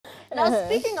Now,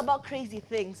 speaking about crazy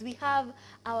things, we have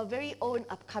our very own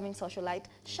upcoming socialite,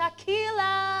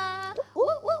 Shakilla. Woo,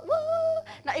 woo, woo.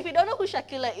 Now, if you don't know who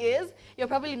Shakilla is, you're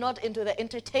probably not into the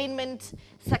entertainment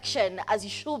section as you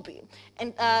should be.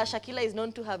 And Shakilla is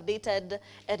known to have dated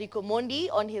Enrico Mondi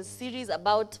on his series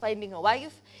about finding a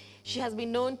wife. She has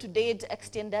been known to date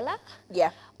Extendella.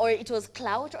 Yeah. Or it was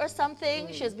Clout or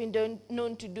something. She has been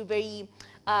known to do very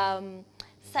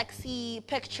sexy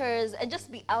pictures and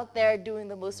just be out there doing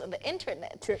the most on the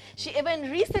internet. True. She even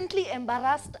recently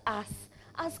embarrassed us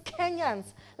as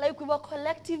Kenyans. Like, we were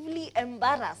collectively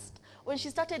embarrassed when she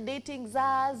started dating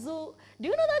Zazu. Do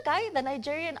you know that guy, the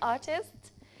Nigerian artist?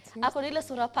 Akonile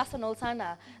Sura personal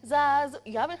sana. Zazu,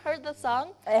 you haven't heard the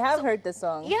song? I have heard the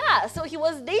song. Yeah, so he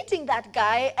was dating that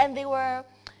guy and they were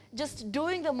just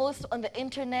doing the most on the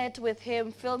internet with him,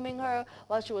 filming her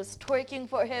while she was twerking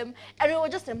for him. And we were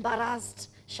just embarrassed.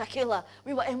 Shakilla,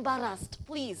 we were embarrassed,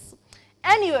 please.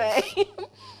 Anyway,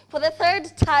 for the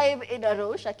third time in a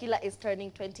row, Shakilla is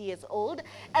turning 20 years old.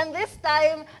 And this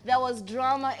time, there was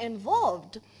drama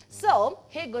involved. So,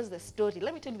 here goes the story.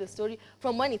 Let me tell you the story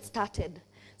from when it started.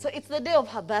 So, it's the day of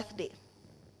her birthday.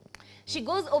 She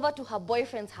goes over to her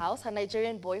boyfriend's house, her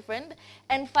Nigerian boyfriend,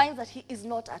 and finds that he is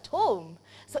not at home.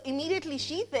 So immediately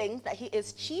she thinks that he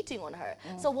is cheating on her.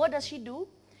 So what does she do?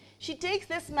 She takes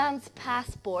this man's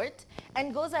passport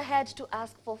and goes ahead to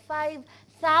ask for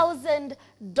 $5,000.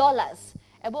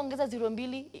 Ebu ongeza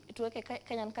 0.2 tuweke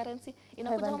Kenyan currency.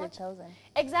 Inakuja how much? 500,000.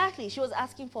 Exactly. She was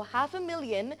asking for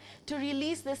 $500,000 to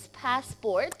release this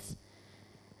passport.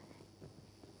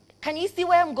 Can you see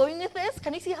where I'm going with this?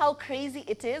 Can you see how crazy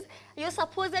it is? Your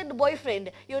supposed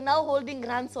boyfriend, you're now holding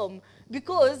ransom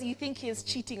because you think he's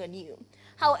cheating on you.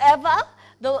 However,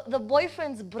 the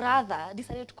boyfriend's brother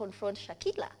decided to confront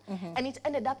Shakilla, and it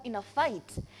ended up in a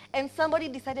fight. And somebody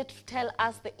decided to tell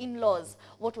us, the in-laws,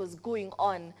 what was going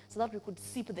on so that we could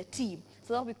sip the tea,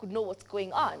 so that we could know what's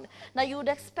going on. Now, you would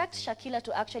expect Shakilla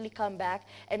to actually come back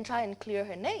and try and clear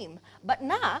her name. But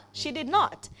nah, she did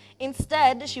not.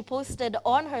 Instead, she posted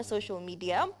on her social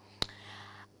media,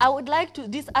 I would like to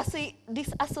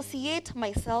disassociate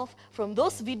myself from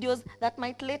those videos that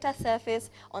might later surface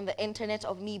on the internet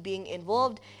of me being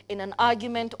involved in an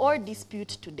argument or dispute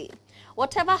today.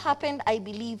 Whatever happened, I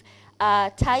believe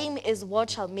time is what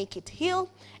shall make it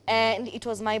heal, and it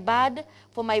was my bad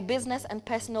for my business and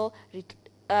personal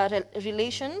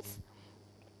relations.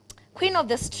 Queen of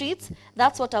the streets,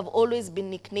 that's what I've always been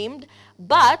nicknamed,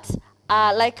 but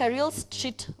like a real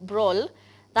street brawl,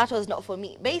 that was not for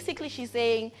me. Basically, she's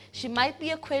saying she might be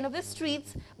a queen of the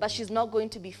streets, but she's not going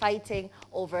to be fighting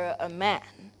over a man.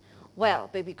 Well,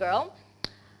 baby girl,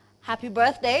 happy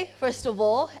birthday, first of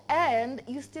all, and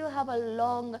you still have a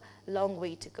long, long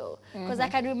way to go. Because I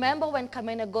can remember when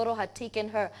Kamene Goro had taken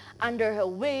her under her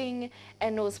wing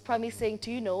and was promising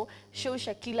to, you know, show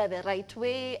Shakilla the right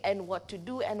way and what to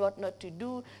do and what not to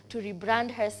do to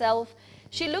rebrand herself.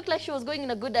 She looked like she was going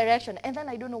in a good direction, and then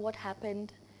I don't know what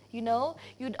happened. You know,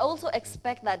 you'd also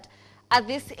expect that at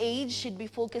this age, she'd be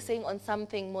focusing on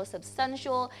something more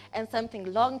substantial and something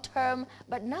long-term.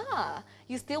 But nah,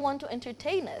 you still want to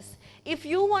entertain us. If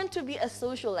you want to be a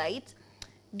socialite,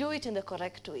 do it in the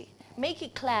correct way. Make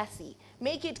it classy.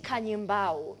 Make it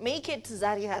Kanyimbao. Make it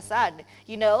Zari Hassan.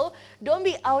 You know, don't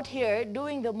be out here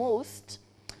doing the most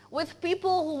with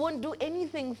people who won't do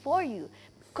anything for you.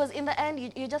 Because in the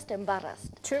end, you're just embarrassed.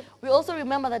 True. We also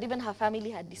remember that even her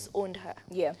family had disowned her.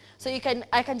 Yeah. So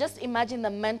I can just imagine the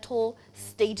mental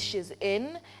state she's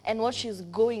in and what she's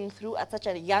going through at such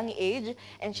a young age.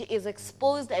 And she is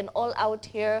exposed and all out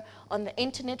here on the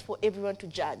internet for everyone to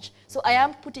judge. So I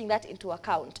am putting that into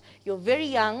account. You're very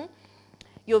young.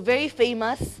 You're very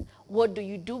famous. What do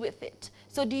you do with it?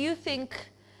 So do you think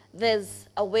there's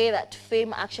a way that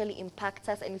fame actually impacts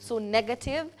us and it's so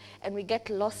negative and we get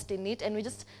lost in it and we're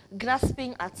just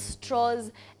grasping at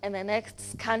straws and the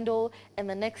next scandal and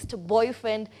the next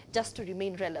boyfriend just to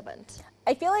remain relevant?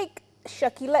 I feel like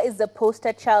Shakilla is the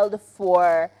poster child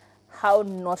for how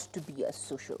not to be a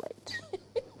socialite.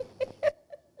 That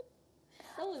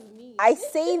was me. I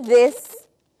say this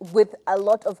with a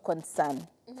lot of concern.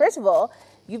 First of all,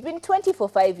 you've been 20 for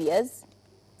 5 years,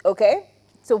 okay?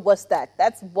 So what's that?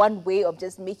 That's one way of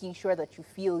just making sure that you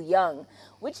feel young,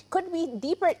 which could be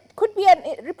deeper, could be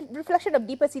a reflection of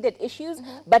deeper seated issues.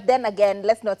 But then again,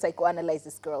 let's not psychoanalyze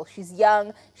this girl. She's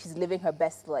young, she's living her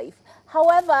best life.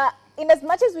 However, in as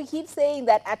much as we keep saying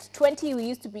that at 20 we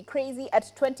used to be crazy,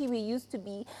 at 20 we used to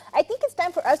be, I think it's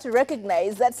time for us to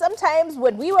recognize that sometimes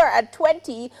when we were at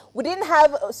 20, we didn't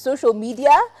have social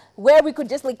media where we could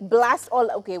just like blast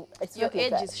all, okay, it's your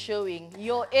age is showing.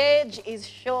 Your age is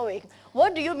showing.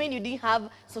 What do you mean you didn't have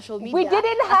social media? We didn't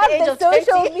at the age have of the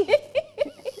social 20? media.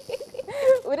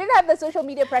 We didn't have the social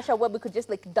media pressure where we could just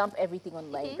like dump everything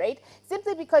online, right?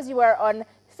 Simply because you were on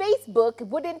Facebook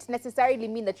wouldn't necessarily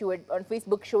mean that you were on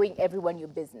Facebook showing everyone your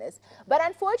business. But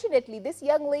unfortunately, this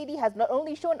young lady has not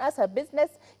only shown us her business,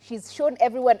 she's shown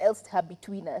everyone else her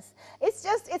between us. It's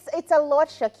just, it's a lot,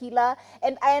 Shakilla.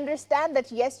 And I understand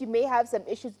that, yes, you may have some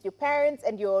issues with your parents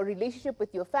and your relationship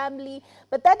with your family,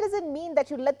 but that doesn't mean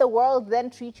that you let the world then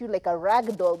treat you like a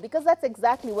rag doll, because that's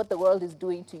exactly what the world is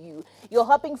doing to you. You're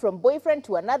hopping from boyfriend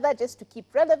to another just to keep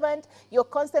relevant. You're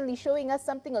constantly showing us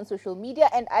something on social media,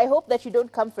 and I hope that you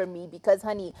don't come for me because,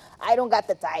 honey, I don't got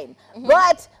the time.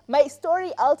 But my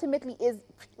story ultimately is,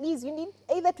 please, you need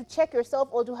either to check yourself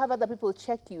or to have other people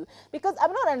check you, because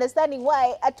I'm not understanding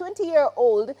why a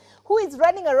 20-year-old who is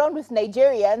running around with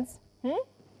Nigerians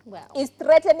Wow. is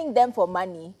threatening them for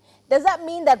money. Does that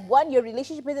mean that, one, your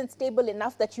relationship isn't stable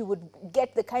enough that you would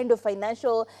get the kind of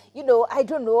financial, you know, I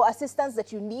don't know, assistance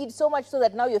that you need, so much so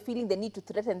that now you're feeling the need to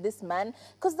threaten this man?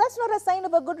 Because that's not a sign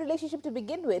of a good relationship to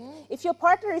begin with. If your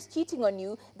partner is cheating on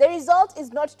you, the result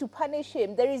is not to punish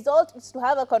him. The result is to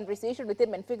have a conversation with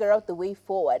him and figure out the way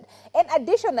forward. And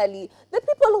additionally, the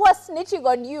people who are snitching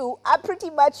on you are pretty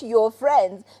much your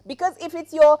friends. Because if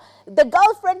it's the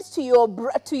girlfriend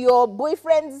to your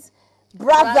boyfriend's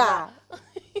brother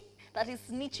That is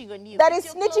snitching on you. that It's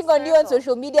is your snitching close on you on circle.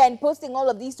 social media and posting all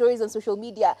of these stories on social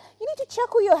media, you need to check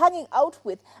who you're hanging out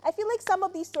with. I feel like some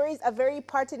of these stories are very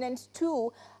pertinent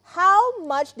to how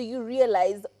much do you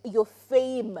realize your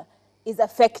fame is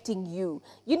affecting you.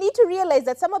 You need to realize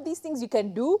that some of these things you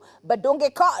can do, but don't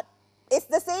get caught. It's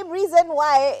the same reason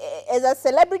why, as a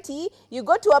celebrity, you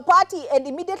go to a party and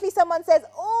immediately someone says,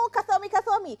 oh, Kathomi,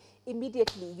 Kathomi.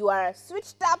 Immediately, you are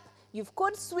switched up. You've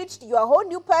code switched, you're a whole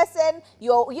new person,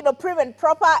 you're, prim and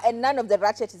proper, and none of the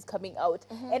ratchet is coming out.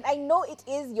 And I know it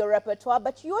is your repertoire,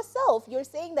 but yourself, you're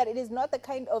saying that it is not the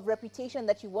kind of reputation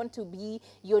that you want to be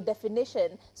your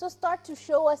definition. So start to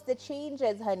show us the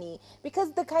changes, honey.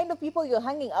 Because the kind of people you're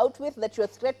hanging out with that you're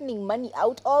threatening money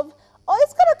out of,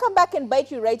 it's going to come back and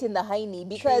bite you right in the hiney,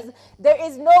 because there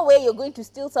is no way you're going to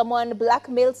steal someone,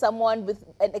 blackmail someone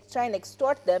and try and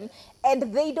extort them,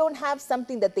 and they don't have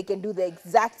something that they can do the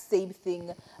exact same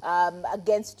thing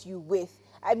against you with.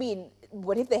 I mean,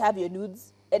 what if they have your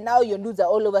nudes? And now your nudes are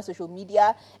all over social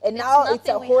media, and now it's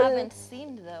a nothing whole... we haven't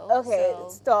seen though. Okay, so.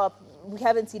 stop. We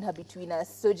haven't seen her between us,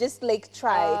 so just like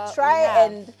try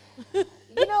have. and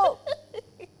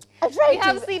I'm trying We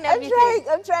have seen everything.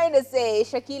 I'm trying to say,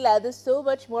 Shakilla, there's so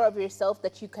much more of yourself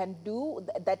that you can do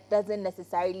that doesn't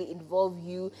necessarily involve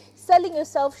you selling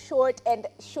yourself short and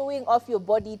showing off your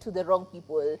body to the wrong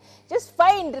people. Just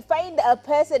find a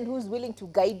person who's willing to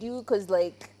guide you, because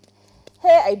like,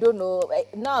 hey, I don't know.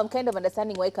 Now I'm kind of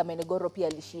understanding why Kamenegoro pia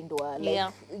alishindwa. Like,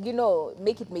 Yeah.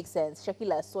 make it make sense.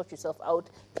 Shakilla, sort yourself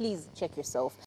out. Please check yourself.